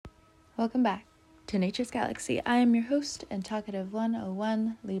Welcome back to Nature's Galaxy. I am your host and talkative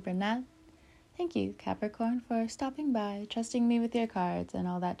 101, Libra Nat. Thank you, Capricorn, for stopping by, trusting me with your cards and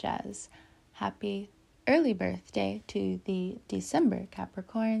all that jazz. Happy early birthday to the December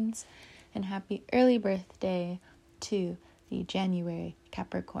Capricorns, and happy early birthday to the January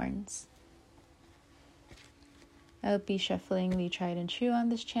Capricorns. I'll be shuffling the tried and true on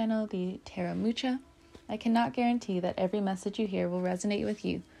this channel, the Tarot Mucha. I cannot guarantee that every message you hear will resonate with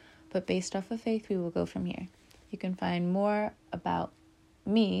you, but based off of faith, we will go from here. You can find more about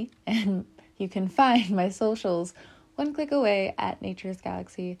me and you can find my socials one click away at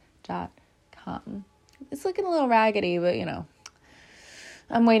naturesgalaxy.com. It's looking a little raggedy, but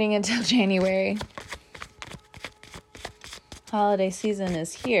I'm waiting until January. Holiday season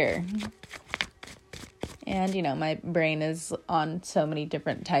is here. And, my brain is on so many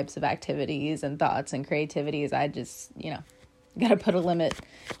different types of activities and thoughts and creativities. I just, got to put a limit,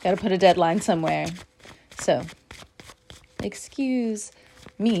 got to put a deadline somewhere. So, excuse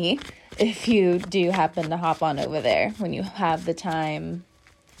me if you do happen to hop on over there when you have the time.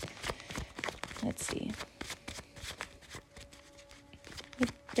 Let's see.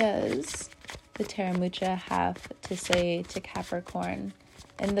 What does the Tarot Mucha have to say to Capricorn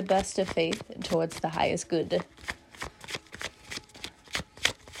in the best of faith towards the highest good?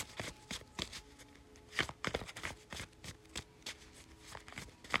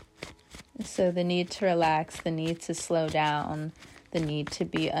 So the need to relax, the need to slow down, the need to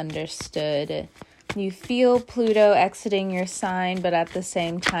be understood. You feel Pluto exiting your sign, but at the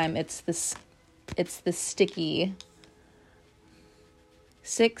same time, it's the sticky.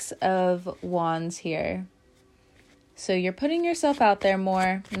 6 of Wands here. So you're putting yourself out there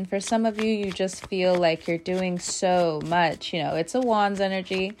more. And for some of you, you just feel like you're doing so much. It's a Wands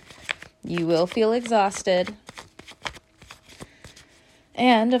energy. You will feel exhausted.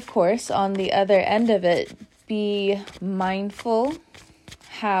 And, of course, on the other end of it, be mindful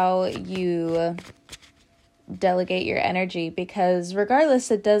how you delegate your energy, because regardless,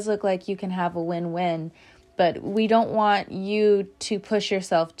 it does look like you can have a win-win, but we don't want you to push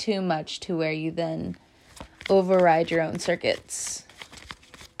yourself too much to where you then override your own circuits.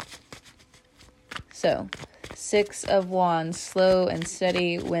 So, 6 of Wands, slow and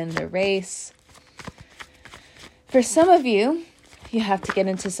steady win the race. For some of you, you have to get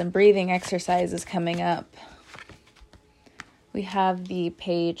into some breathing exercises coming up. We have the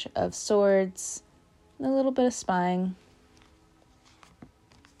Page of Swords, a little bit of spying.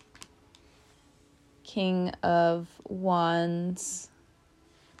 King of Wands.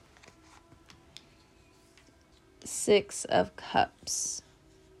 6 of Cups.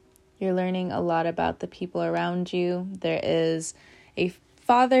 You're learning a lot about the people around you. There is a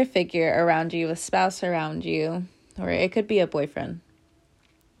father figure around you, a spouse around you, or it could be a boyfriend.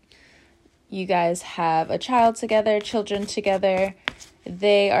 You guys have a child together, children together.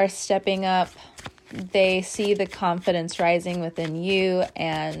 They are stepping up. They see the confidence rising within you,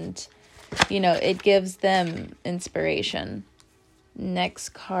 and, it gives them inspiration. Next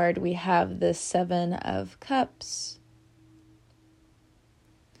card, we have the 7 of Cups.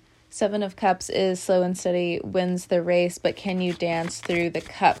 7 of Cups is slow and steady, wins the race, but can you dance through the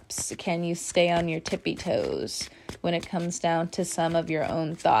cups? Can you stay on your tippy toes when it comes down to some of your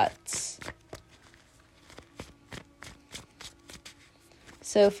own thoughts?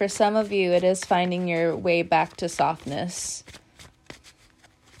 So for some of you, it is finding your way back to softness,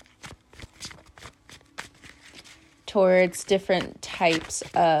 towards different types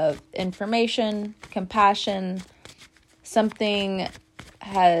of information, compassion. Something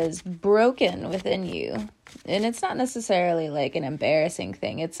has broken within you. And it's not necessarily like an embarrassing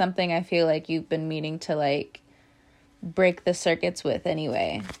thing. It's something I feel like you've been meaning to break the circuits with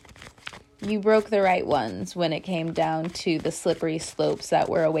anyway. You broke the right ones when it came down to the slippery slopes that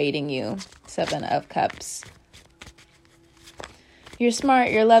were awaiting you. 7 of Cups. You're smart,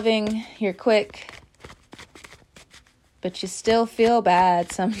 you're loving, you're quick, but you still feel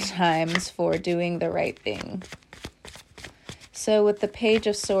bad sometimes for doing the right thing. So with the Page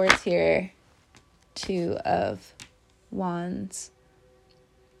of Swords here, 2 of Wands,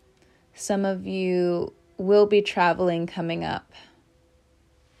 some of you will be traveling coming up.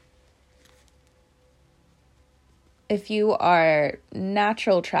 If you are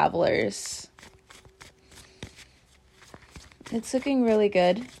natural travelers, it's looking really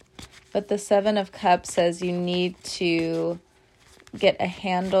good. But the 7 of Cups says you need to get a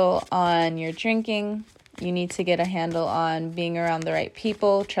handle on your drinking. You need to get a handle on being around the right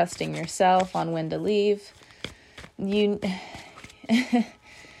people, trusting yourself on when to leave. You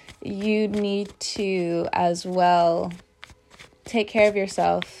need to as well take care of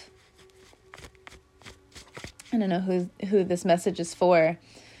yourself. I don't know who this message is for,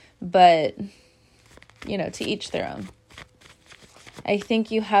 but, to each their own. I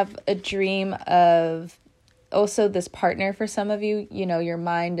think you have a dream of also this partner for some of you. Your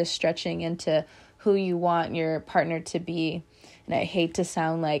mind is stretching into who you want your partner to be. And I hate to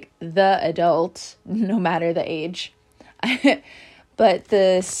sound like the adult, no matter the age. But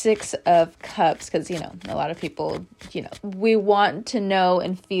the Six of Cups, because, a lot of people, we want to know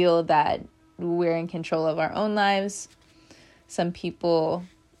and feel that we're in control of our own lives. Some people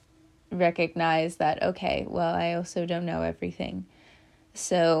recognize that, okay, well, I also don't know everything.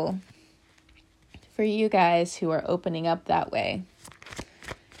 So for you guys who are opening up that way,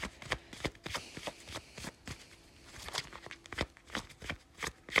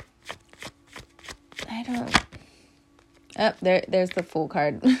 there's the Fool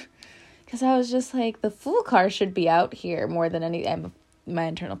card. Because I was just like, the Fool card should be out here more than my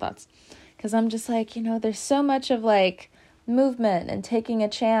internal thoughts. Because I'm just like, there's so much of like movement and taking a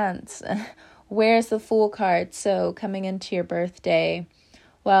chance. Where's the Fool card? So coming into your birthday,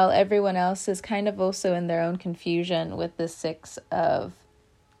 while everyone else is kind of also in their own confusion with the Six of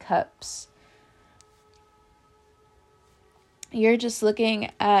Cups, you're just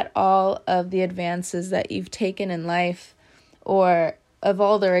looking at all of the advances that you've taken in life, or of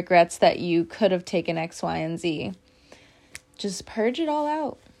all the regrets that you could have taken X, Y, and Z. Just purge it all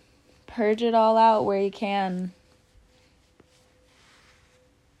out. Purge it all out where you can.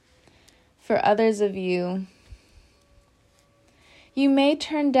 For others of you, you may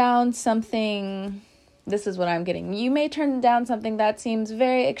turn down something, this is what I'm getting. You may turn down something that seems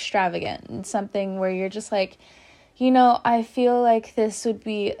very extravagant, something where you're just like, I feel like this would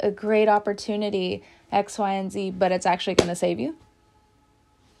be a great opportunity, X, Y, and Z, but it's actually going to save you.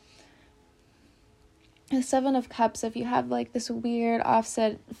 The Seven of Cups, if you have like this weird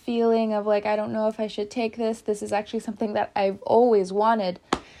offset feeling of like, I don't know if I should take this is actually something that I've always wanted,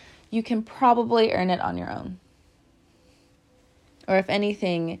 you can probably earn it on your own. Or if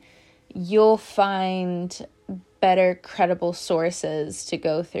anything, you'll find better credible sources to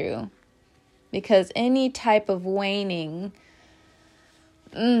go through. Because any type of waning,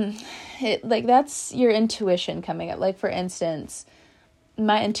 that's your intuition coming up. Like, for instance,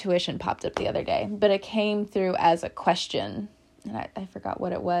 my intuition popped up the other day, but it came through as a question. And I forgot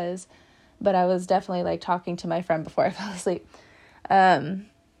what it was, but I was definitely like talking to my friend before I fell asleep.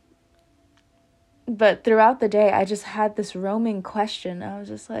 But throughout the day, I just had this roaming question. I was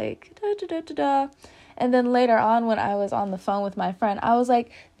just like, da, da, da, da, da. And then later on, when I was on the phone with my friend, I was like,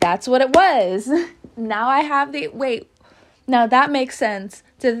 that's what it was. Now I have now that makes sense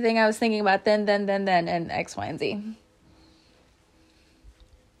to the thing I was thinking about then, and X, Y, and Z.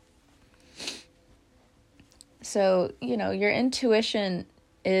 So, your intuition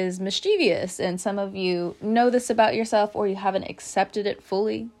is mischievous, and some of you know this about yourself, or you haven't accepted it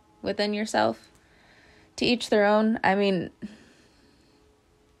fully within yourself. To each their own. I mean,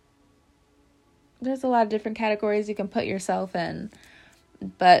 there's a lot of different categories you can put yourself in.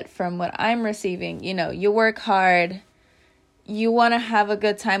 But from what I'm receiving, you work hard. You want to have a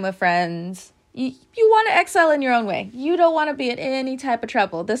good time with friends. You want to excel in your own way. You don't want to be in any type of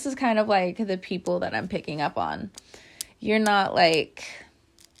trouble. This is kind of like the people that I'm picking up on. You're not like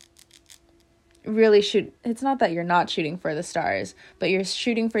really it's not that you're not shooting for the stars, but you're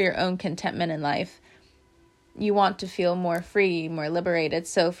shooting for your own contentment in life. You want to feel more free, more liberated.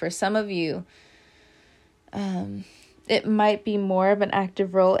 So for some of you, it might be more of an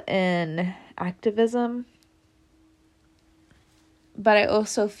active role in activism. But I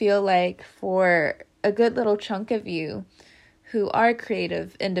also feel like for a good little chunk of you who are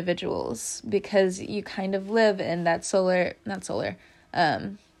creative individuals, because you kind of live in that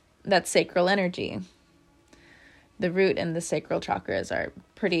that sacral energy. The root and the sacral chakras are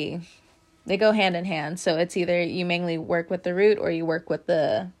they go hand in hand. So it's either you mainly work with the root or you work with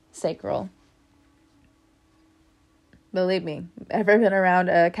the sacral. Believe me, ever been around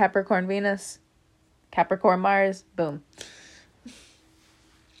a Capricorn Venus? Capricorn Mars? Boom.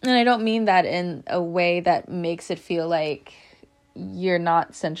 And I don't mean that in a way that makes it feel like you're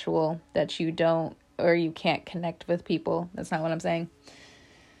not sensual, that you don't or you can't connect with people. That's not what I'm saying.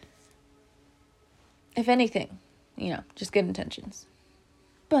 If anything, just good intentions.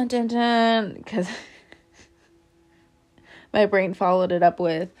 Because my brain followed it up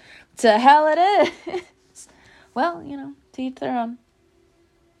with, to hell it is. Well, to each their own.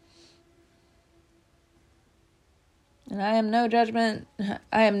 And I am no judgment.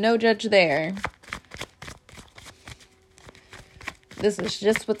 I am no judge there. This is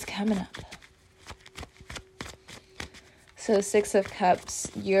just what's coming up. So 6 of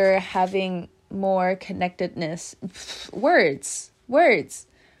Cups, you're having more connectedness. Words.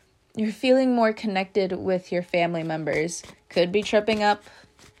 You're feeling more connected with your family members. Could be tripping up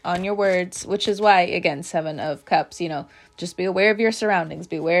on your words, which is why, again, 7 of Cups, just be aware of your surroundings.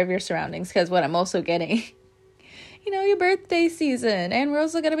 Because what I'm also getting, your birthday season, and we're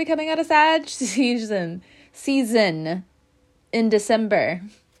also going to be coming out of Sag season in December.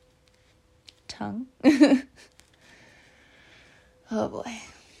 Tongue. Oh boy.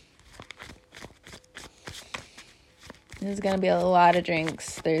 There's going to be a lot of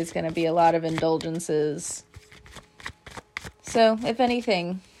drinks. There's going to be a lot of indulgences. So, if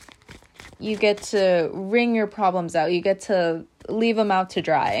anything, you get to wring your problems out. You get to leave them out to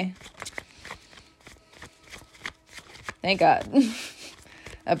dry. Thank God.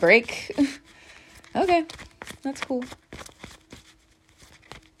 A break? Okay, that's cool.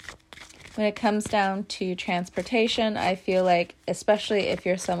 When it comes down to transportation, I feel like, especially if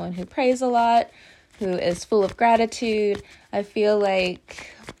you're someone who prays a lot, who is full of gratitude, I feel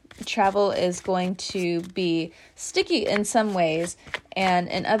like travel is going to be sticky in some ways, and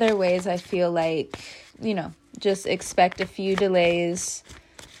in other ways I feel like, just expect a few delays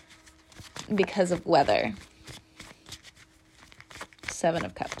because of weather. 7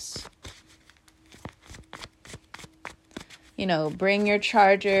 of Cups. Bring your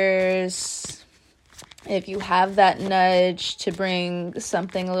chargers. If you have that nudge to bring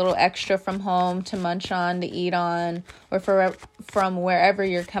something a little extra from home to munch on, to eat on, or from wherever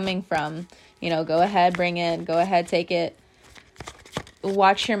you're coming from, go ahead, bring it. Go ahead, take it.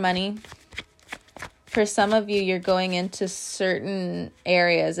 Watch your money. For some of you, you're going into certain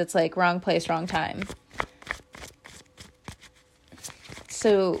areas. It's like wrong place, wrong time.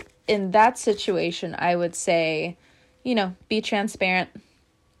 So in that situation, I would say, be transparent.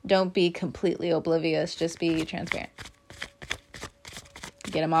 Don't be completely oblivious. Just be transparent.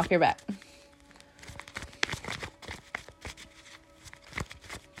 Get them off your back.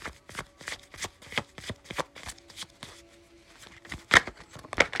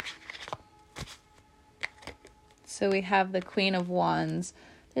 So we have the Queen of Wands.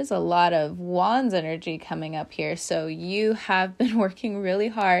 There's a lot of Wands energy coming up here. So you have been working really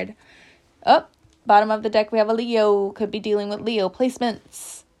hard. Oh, bottom of the deck, we have a Leo. Could be dealing with Leo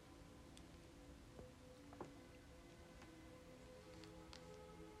placements.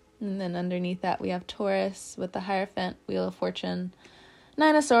 And then underneath that, we have Taurus with the Hierophant, Wheel of Fortune,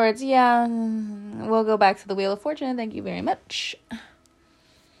 9 of Swords. Yeah, we'll go back to the Wheel of Fortune. Thank you very much.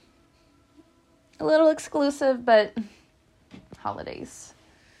 A little exclusive, but holidays.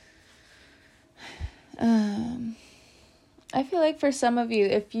 I feel like for some of you,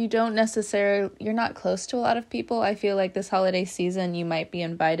 if you don't necessarily, you're not close to a lot of people, I feel like this holiday season you might be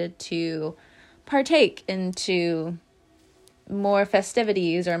invited to partake into more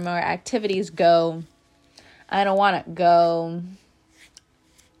festivities or more activities. Go. I don't want to go.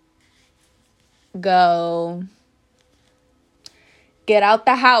 Go. Get out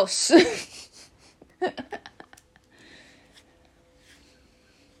the house.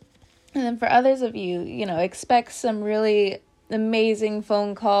 And then for others of you, expect some really amazing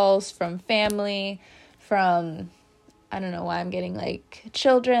phone calls from family, from, I don't know why I'm getting like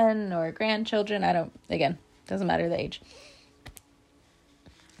children or grandchildren. Doesn't matter the age.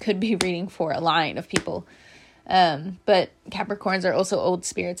 Could be reading for a line of people. But Capricorns are also old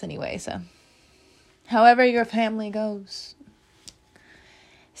spirits anyway, so however your family goes.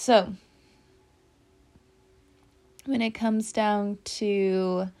 So when it comes down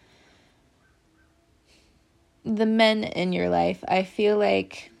to the men in your life, I feel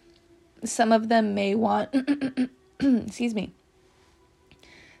like some of them may want, excuse me,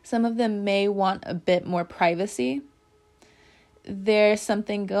 some of them may want a bit more privacy. There's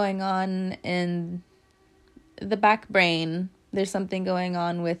something going on in the back brain. There's something going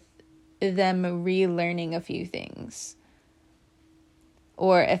on with them relearning a few things.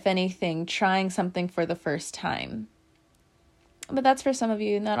 Or if anything, trying something for the first time. But that's for some of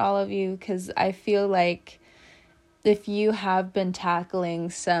you, not all of you, because I feel like if you have been tackling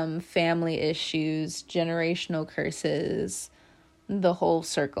some family issues, generational curses, the whole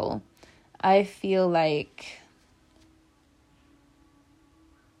circle, I feel like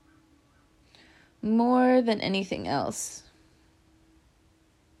more than anything else,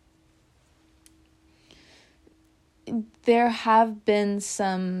 there have been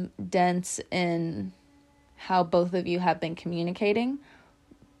some dents in how both of you have been communicating,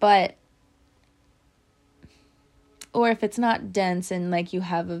 or if it's not dense and like you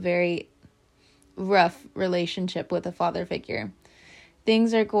have a very rough relationship with a father figure,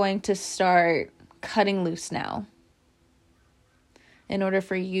 things are going to start cutting loose now. in order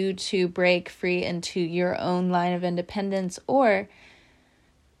for you to break free into your own line of independence, or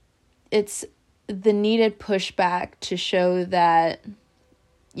it's the needed pushback to show that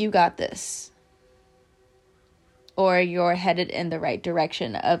you got this, or you're headed in the right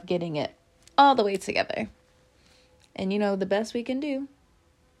direction of getting it all the way together. And the best we can do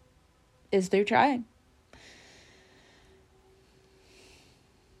is through trying.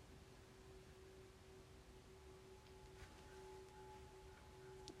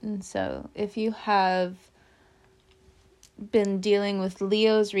 And so if you have been dealing with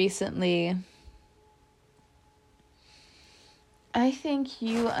Leos recently, I think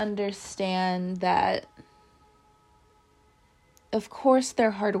you understand that, of course,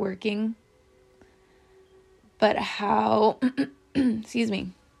 they're hardworking, but how, excuse me,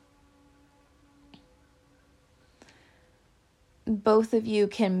 both of you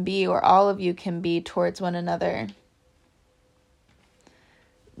can be, or all of you can be, towards one another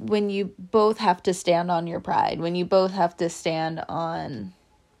when you both have to stand on your pride, when you both have to stand on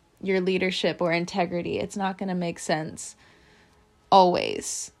your leadership or integrity. It's not going to make sense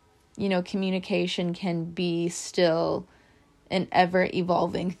always. Communication can be still an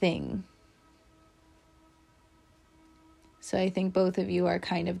ever-evolving thing. So I think both of you are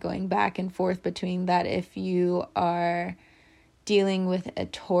kind of going back and forth between that. If you are dealing with a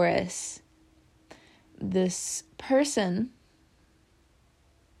Taurus, this person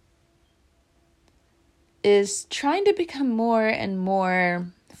is trying to become more and more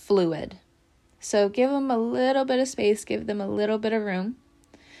fluid. So give them a little bit of space, give them a little bit of room.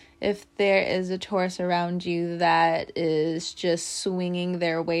 If there is a Taurus around you that is just swinging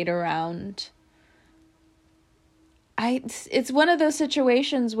their weight around, it's one of those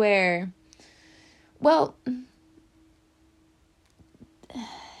situations where, well,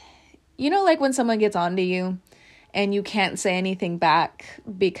 like when someone gets onto you and you can't say anything back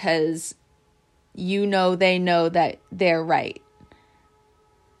because they know that they're right.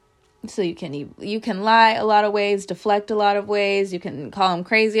 So you can lie a lot of ways, deflect a lot of ways. You can call them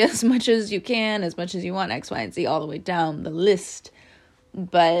crazy as much as you can, as much as you want, X, Y, and Z, all the way down the list.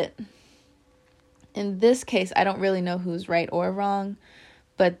 But in this case, I don't really know who's right or wrong,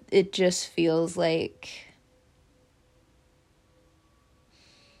 but it just feels like,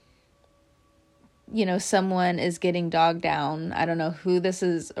 someone is getting dogged down. I don't know who this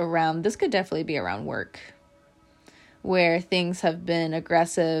is around. This could definitely be around work, where things have been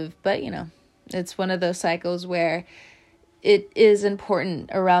aggressive, but it's one of those cycles where it is important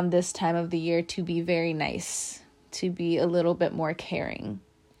around this time of the year to be very nice, to be a little bit more caring.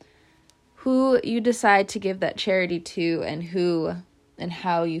 Who you decide to give that charity to, and who and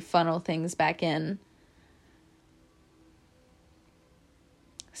how you funnel things back in.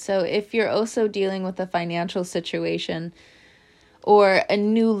 So if you're also dealing with a financial situation or a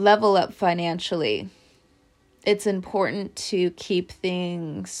new level up financially, it's important to keep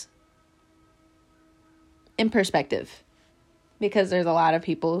things in perspective, because there's a lot of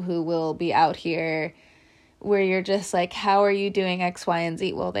people who will be out here where you're just like, how are you doing X, Y, and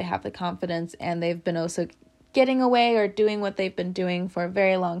Z? Well, they have the confidence and they've been also getting away or doing what they've been doing for a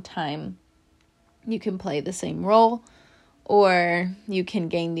very long time. You can play the same role, or you can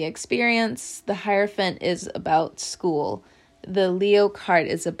gain the experience. The Hierophant is about school. The Leo card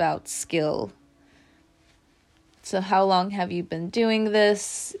is about skill. So how long have you been doing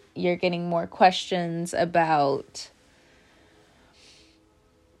this? You're getting more questions about.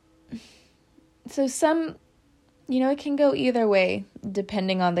 So it can go either way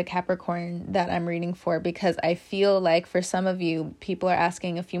depending on the Capricorn that I'm reading for, because I feel like for some of you, people are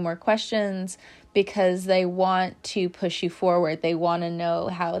asking a few more questions because they want to push you forward. They want to know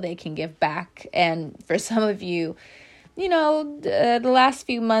how they can give back. And for some of you, the last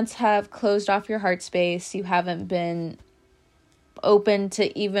few months have closed off your heart space. You haven't been open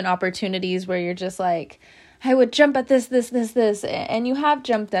to even opportunities where you're just like, I would jump at this. And you have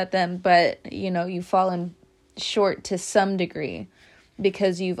jumped at them, but, you've fallen short to some degree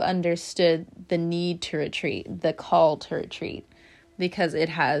because you've understood the need to retreat, the call to retreat, because it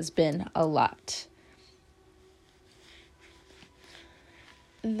has been a lot.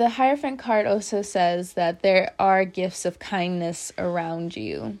 The Hierophant card also says that there are gifts of kindness around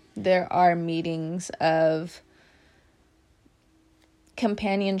you. There are meetings of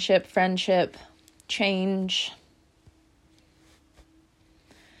companionship, friendship, change.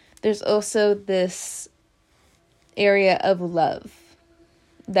 There's also this area of love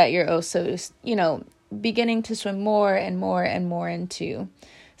that you're also, beginning to swim more and more and more into.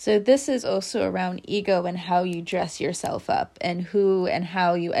 So this is also around ego and how you dress yourself up, and who and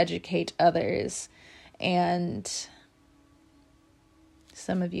how you educate others. And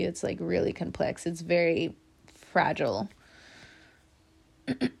Some of you, it's like really complex. It's very fragile.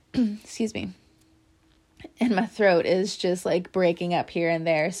 Excuse me. And my throat is just like breaking up here and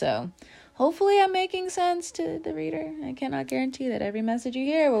there. So hopefully I'm making sense to the reader. I cannot guarantee that every message you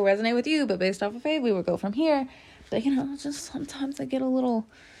hear will resonate with you, but based off of faith, we will go from here. But, just sometimes I get a little,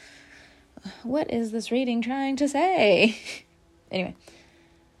 what is this reading trying to say? Anyway,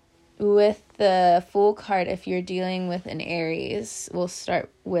 with the Fool card, if you're dealing with an Aries, we'll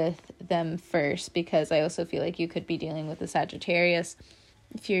start with them first, because I also feel like you could be dealing with a Sagittarius.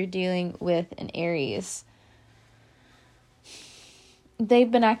 If you're dealing with an Aries,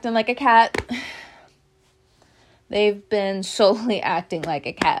 they've been acting like a cat. They've been solely acting like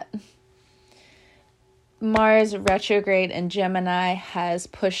a cat. Mars retrograde in Gemini has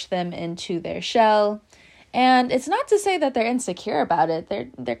pushed them into their shell. And it's not to say that they're insecure about it.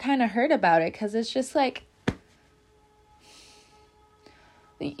 They're kind of hurt about it, because it's just like,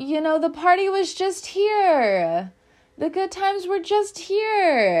 the party was just here. The good times were just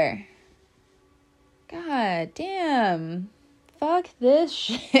here. God damn. Fuck this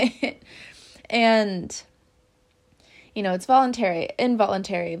shit. And, it's voluntary,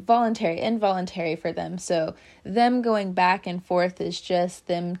 involuntary for them. So them going back and forth is just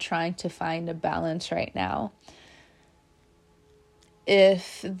them trying to find a balance right now.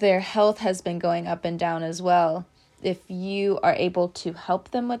 If their health has been going up and down as well, if you are able to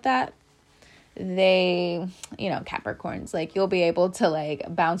help them with that, they, Capricorns, like, you'll be able to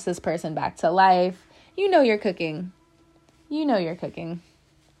like bounce this person back to life. You're cooking.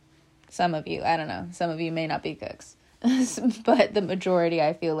 Some of you, I don't know. Some of you may not be cooks. But the majority,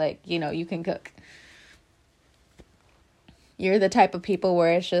 I feel like, you can cook. You're the type of people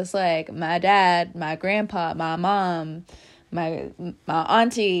where it's just like, my dad, my grandpa, my mom, my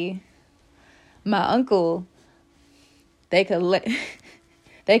auntie, my uncle, they could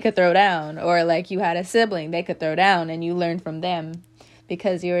throw down. Or like you had a sibling, they could throw down, and you learn from them,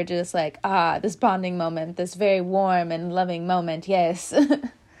 because you were just like, this bonding moment, this very warm and loving moment. Yes.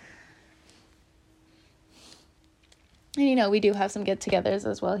 And, we do have some get-togethers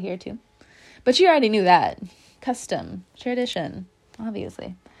as well here, too. But you already knew that. Custom, tradition,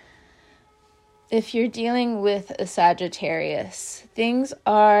 obviously. If you're dealing with a Sagittarius, things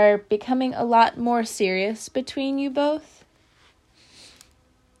are becoming a lot more serious between you both.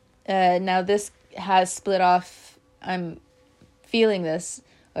 Now, this has split off. I'm feeling this,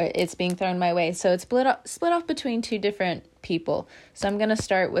 or it's being thrown my way. So it's split off between two different people. So I'm going to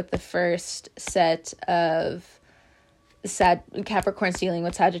start with the first set of Capricorns dealing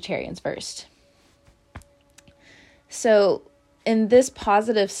with Sagittarians first. So in this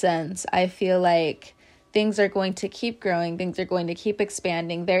positive sense, I feel like things are going to keep growing. Things are going to keep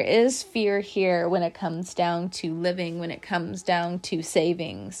expanding. There is fear here when it comes down to living, when it comes down to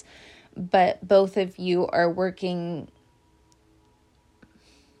savings. But both of you are working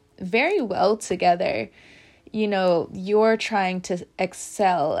very well together. You're trying to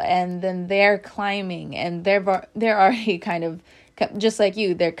excel, and then they're climbing, and they're already kind of, just like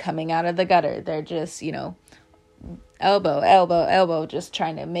you, they're coming out of the gutter. They're just, elbow, just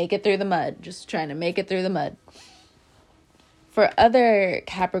trying to make it through the mud. For other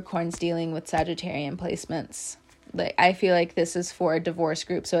Capricorns dealing with Sagittarian placements, like, I feel like this is for a divorce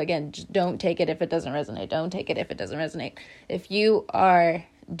group. So again, just don't take it if it doesn't resonate. If you are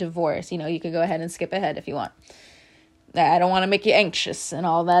divorced, you could go ahead and skip ahead if you want. I don't want to make you anxious and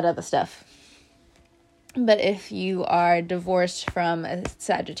all that other stuff. But if you are divorced from a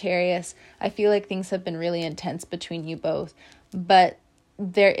Sagittarius, I feel like things have been really intense between you both. But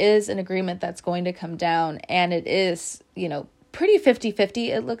there is an agreement that's going to come down, and it is, pretty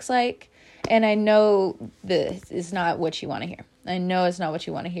 50-50, it looks like. And I know this is not what you want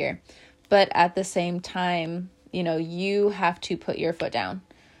to hear. But at the same time, you have to put your foot down.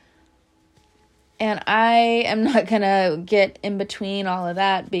 And I am not going to get in between all of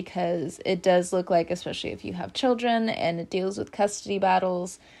that, because it does look like, especially if you have children and it deals with custody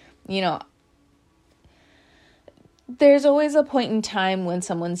battles, there's always a point in time when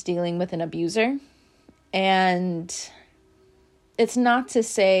someone's dealing with an abuser. And it's not to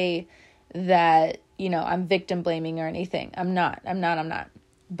say that, I'm victim blaming or anything. I'm not.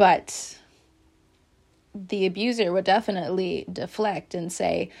 But the abuser would definitely deflect and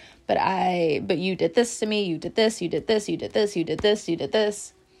say, but you did this to me, you did this.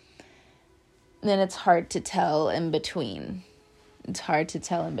 Then it's hard to tell in between.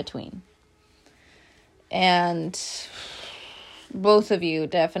 And both of you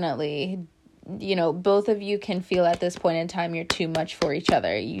definitely both of you can feel at this point in time you're too much for each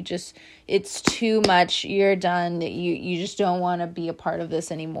other. It's too much. You're done. You just don't want to be a part of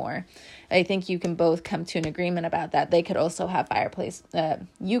this anymore. I think you can both come to an agreement about that. They could also have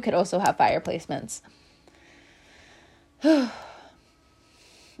you could also have fire placements.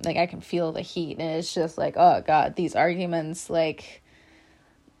 Like, I can feel the heat, and it's just like, oh God, these arguments, like,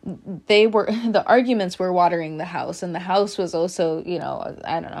 the arguments were watering the house, and the house was also,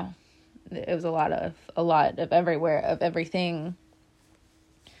 I don't know. It was a lot of everywhere, of everything.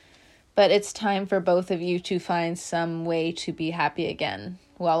 But it's time for both of you to find some way to be happy again,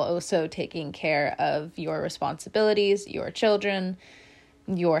 while also taking care of your responsibilities, your children,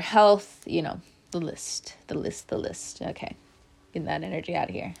 your health, the list. Okay. Getting that energy out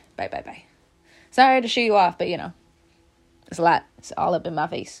of here. Bye. Sorry to shoot you off, but it's a lot. It's all up in my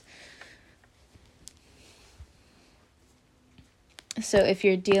face. So if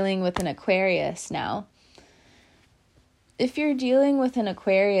you're dealing with an Aquarius now,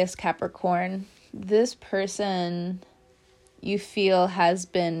 Capricorn, this person you feel has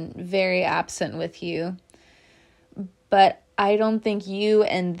been very absent with you, but I don't think you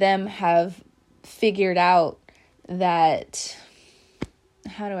and them have figured out that,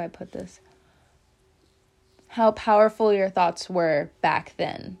 how do I put this? How powerful your thoughts were back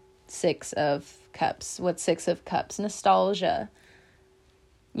then. 6 of Cups. What's 6 of Cups? Nostalgia.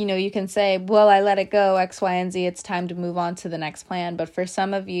 You can say, well, I let it go, X, Y, and Z. It's time to move on to the next plan. But for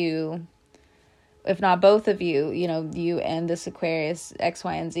some of you, if not both of you, you and this Aquarius, X,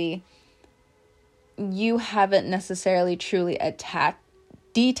 Y, and Z, you haven't necessarily truly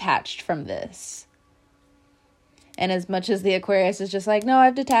detached from this. And as much as the Aquarius is just like, no,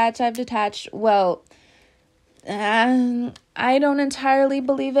 I've detached. Well, I don't entirely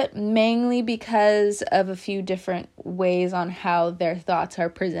believe it, mainly because of a few different ways on how their thoughts are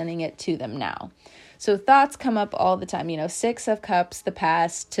presenting it to them now. So thoughts come up all the time, 6 of Cups, the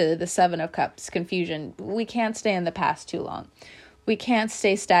past, to the 7 of Cups, confusion. We can't stay in the past too long. We can't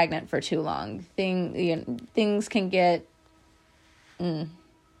stay stagnant for too long. Things can get,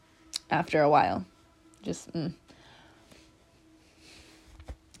 after a while, just,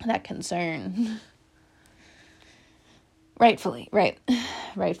 that concern. Rightfully. But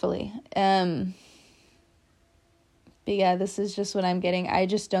yeah, this is just what I'm getting. I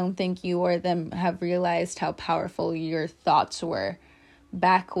just don't think you or them have realized how powerful your thoughts were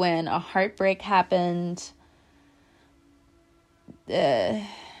back when a heartbreak happened. I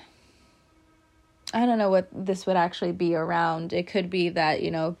don't know what this would actually be around. It could be that,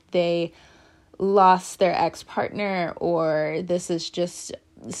 they lost their ex-partner, or this is just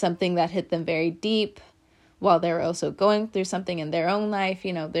something that hit them very deep while they're also going through something in their own life.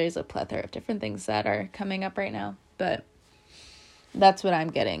 There's a plethora of different things that are coming up right now, but that's what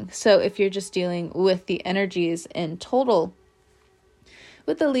I'm getting. So if you're just dealing with the energies in total,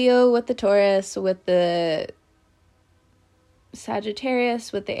 with the Leo, with the Taurus, with the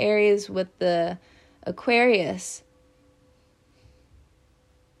Sagittarius, with the Aries, with the Aquarius,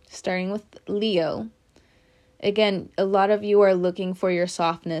 starting with Leo, again, a lot of you are looking for your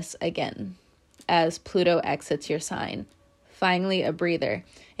softness again as Pluto exits your sign. Finally, a breather.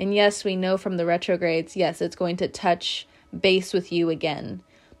 And yes, we know from the retrogrades, yes, it's going to touch base with you again.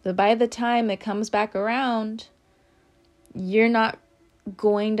 But by the time it comes back around, you're not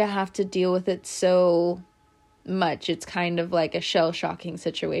going to have to deal with it so much. It's kind of like a shell-shocking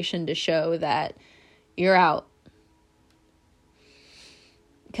situation to show that you're out.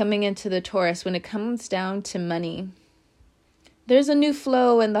 Coming into the Taurus, when it comes down to money, there's a new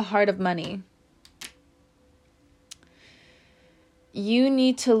flow in the heart of money. You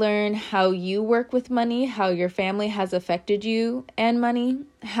need to learn how you work with money, how your family has affected you and money,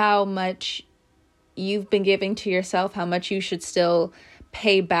 how much you've been giving to yourself, how much you should still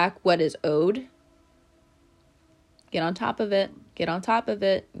pay back what is owed. Get on top of it.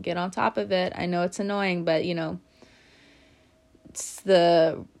 I know it's annoying, but it's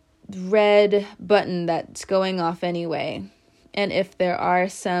the red button that's going off anyway. And if there are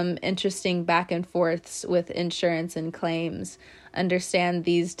some interesting back and forths with insurance and claims, understand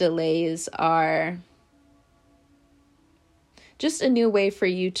these delays are just a new way for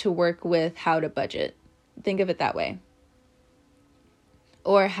you to work with how to budget. Think of it that way.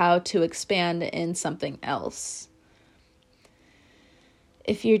 Or how to expand in something else.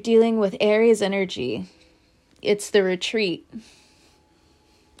 If you're dealing with Aries energy, it's the retreat.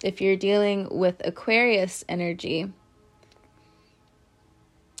 If you're dealing with Aquarius energy,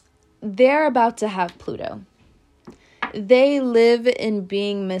 they're about to have Pluto. They live in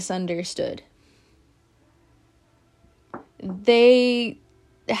being misunderstood. They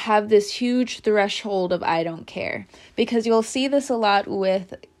have this huge threshold of I don't care. Because you'll see this a lot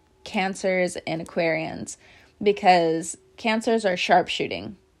with Cancers and Aquarians, because Cancers are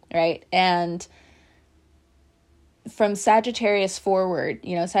sharpshooting, right? And from Sagittarius forward,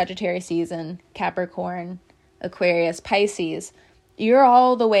 Sagittarius season, Capricorn, Aquarius, Pisces, you're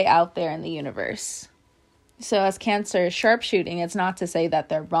all the way out there in the universe. So as Cancer is sharpshooting, it's not to say that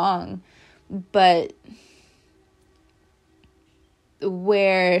they're wrong, but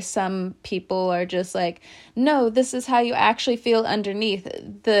where some people are just like, no, this is how you actually feel underneath.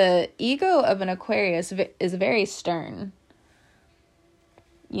 The ego of an Aquarius is very stern.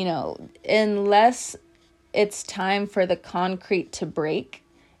 Unless it's time for the concrete to break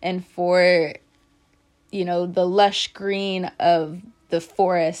and for, the lush green of the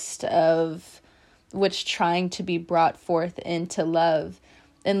forest of which trying to be brought forth into love,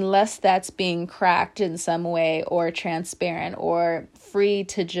 unless that's being cracked in some way or transparent or free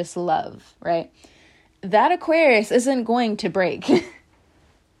to just love, right? That Aquarius isn't going to break.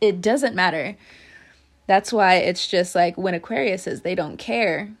 It doesn't matter. That's why it's just like when Aquarius says they don't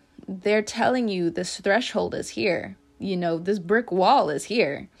care, they're telling you this threshold is here. This brick wall is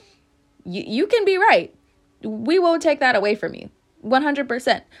here. You can be right. We won't take that away from you.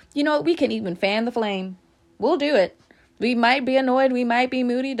 100%. We can even fan the flame. We'll do it. We might be annoyed. We might be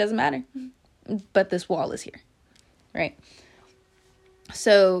moody. Doesn't matter. But this wall is here. Right?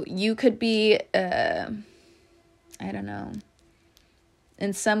 So you could be, I don't know.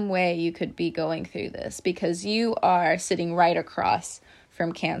 In some way you could be going through this because you are sitting right across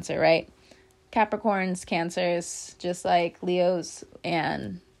from Cancer, right? Capricorns, Cancers, just like Leos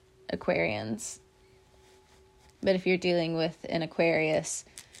and Aquarians. But if you're dealing with an Aquarius,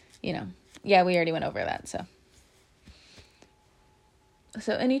 we already went over that.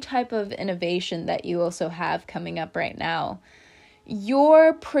 So any type of innovation that you also have coming up right now,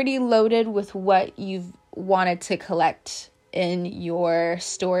 you're pretty loaded with what you've wanted to collect in your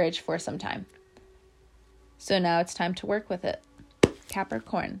storage for some time. So now it's time to work with it.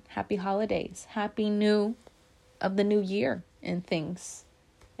 Capricorn, happy holidays. Happy new of the new year and things.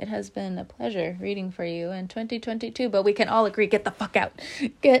 It has been a pleasure reading for you in 2022, but we can all agree, get the fuck out.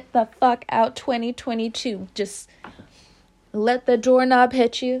 Get the fuck out 2022. Just let the doorknob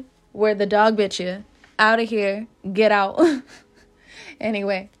hit you where the dog bit you. Out of here. Get out.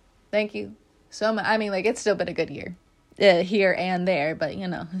 Anyway, thank you so much. It's still been a good year. Here and there, but,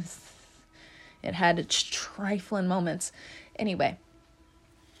 it had its trifling moments. Anyway,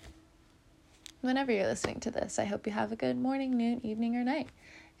 whenever you're listening to this, I hope you have a good morning, noon, evening, or night.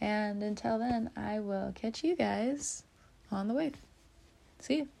 And until then, I will catch you guys on the wave.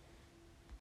 See you.